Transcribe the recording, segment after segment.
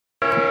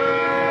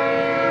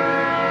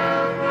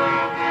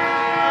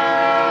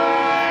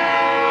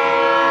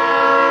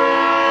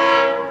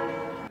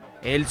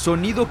El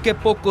sonido que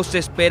pocos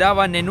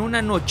esperaban en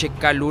una noche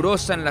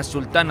calurosa en la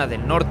Sultana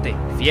del Norte.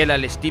 Fiel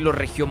al estilo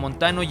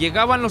regiomontano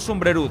llegaban los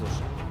sombrerudos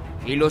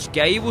y los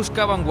que ahí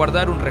buscaban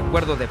guardar un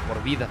recuerdo de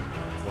por vida,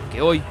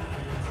 porque hoy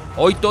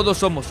todos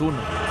somos uno.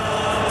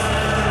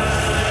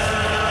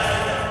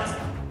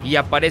 Y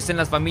aparecen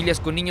las familias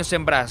con niños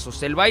en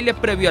brazos, el baile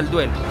previo al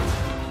duelo.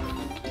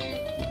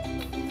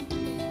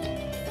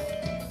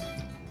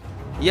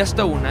 Y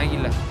hasta un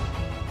águila.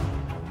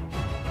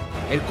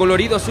 El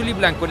colorido azul y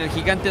blanco en el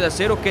gigante de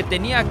acero que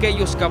tenía a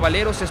aquellos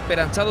caballeros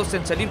esperanzados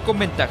en salir con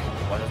ventaja,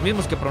 o a los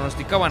mismos que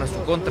pronosticaban a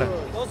su contra.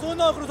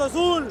 2-1, Cruz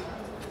Azul.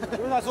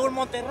 Cruz Azul,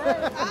 Monterrey.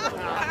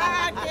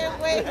 ¡Qué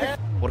güey!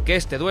 Porque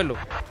este duelo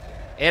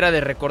era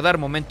de recordar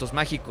momentos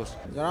mágicos.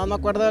 Yo no me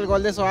acuerdo del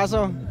gol de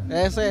Suazo,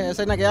 ese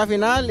en aquella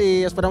final,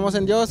 y esperamos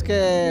en Dios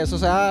que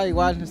suceda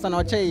igual esta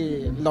noche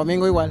y el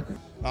domingo igual.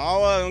 No,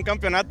 un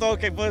campeonato,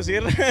 ¿qué puedo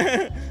decir?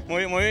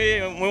 muy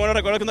buenos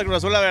recuerdos contra Cruz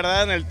Azul, la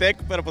verdad, en el TEC,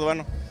 pero pues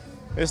bueno,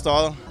 es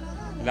todo.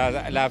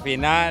 La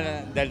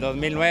final del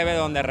 2009,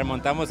 donde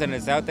remontamos en el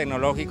Estadio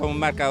Tecnológico un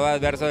marcador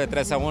adverso de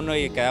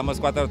 3-1 y quedamos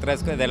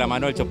 4-3 de la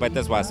mano del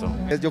Chupete Suazo.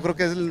 Yo creo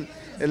que es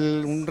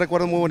un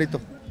recuerdo muy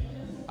bonito.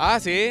 Ah,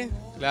 sí,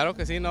 claro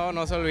que sí,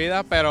 no se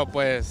olvida, pero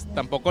pues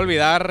tampoco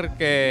olvidar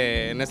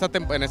que en esta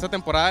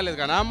temporada les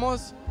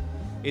ganamos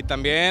y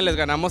también les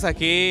ganamos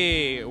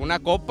aquí una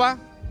copa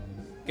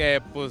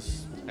que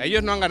pues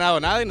ellos no han ganado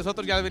nada y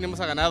nosotros ya venimos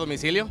a ganar a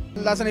domicilio.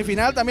 La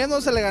semifinal también no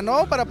se le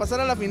ganó para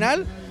pasar a la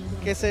final,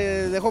 que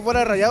se dejó fuera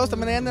de Rayados,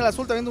 también allá en el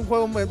Azul, también un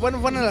juego muy bueno,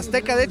 fue en el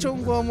Azteca, de hecho,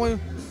 un juego muy...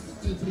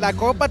 La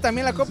copa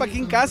aquí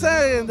en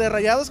casa de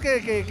Rayados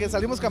que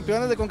salimos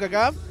campeones de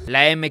CONCACAF.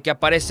 La M que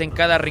aparece en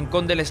cada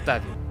rincón del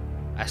estadio,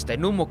 hasta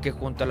en humo que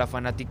junto a la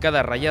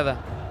fanaticada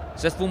rayada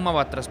se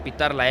esfumaba tras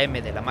pitar la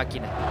M de la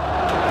máquina.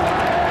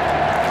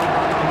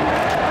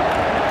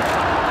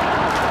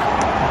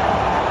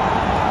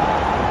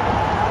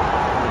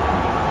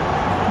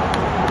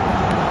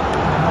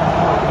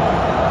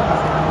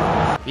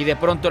 Y de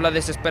pronto la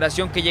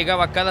desesperación que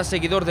llegaba a cada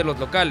seguidor de los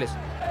locales,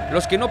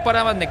 los que no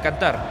paraban de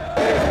cantar.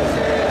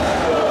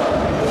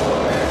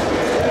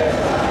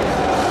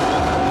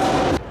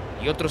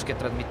 Y otros que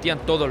transmitían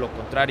todo lo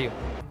contrario.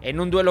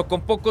 En un duelo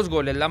con pocos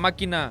goles, la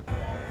máquina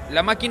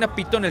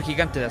pitó en el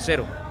gigante de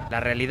acero. La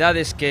realidad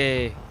es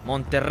que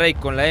Monterrey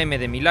con la M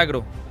de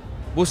milagro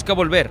busca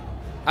volver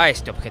a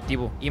este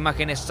objetivo.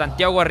 Imágenes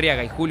Santiago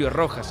Arriaga y Julio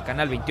Rojas,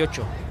 Canal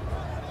 28,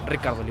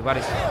 Ricardo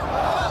Olivares.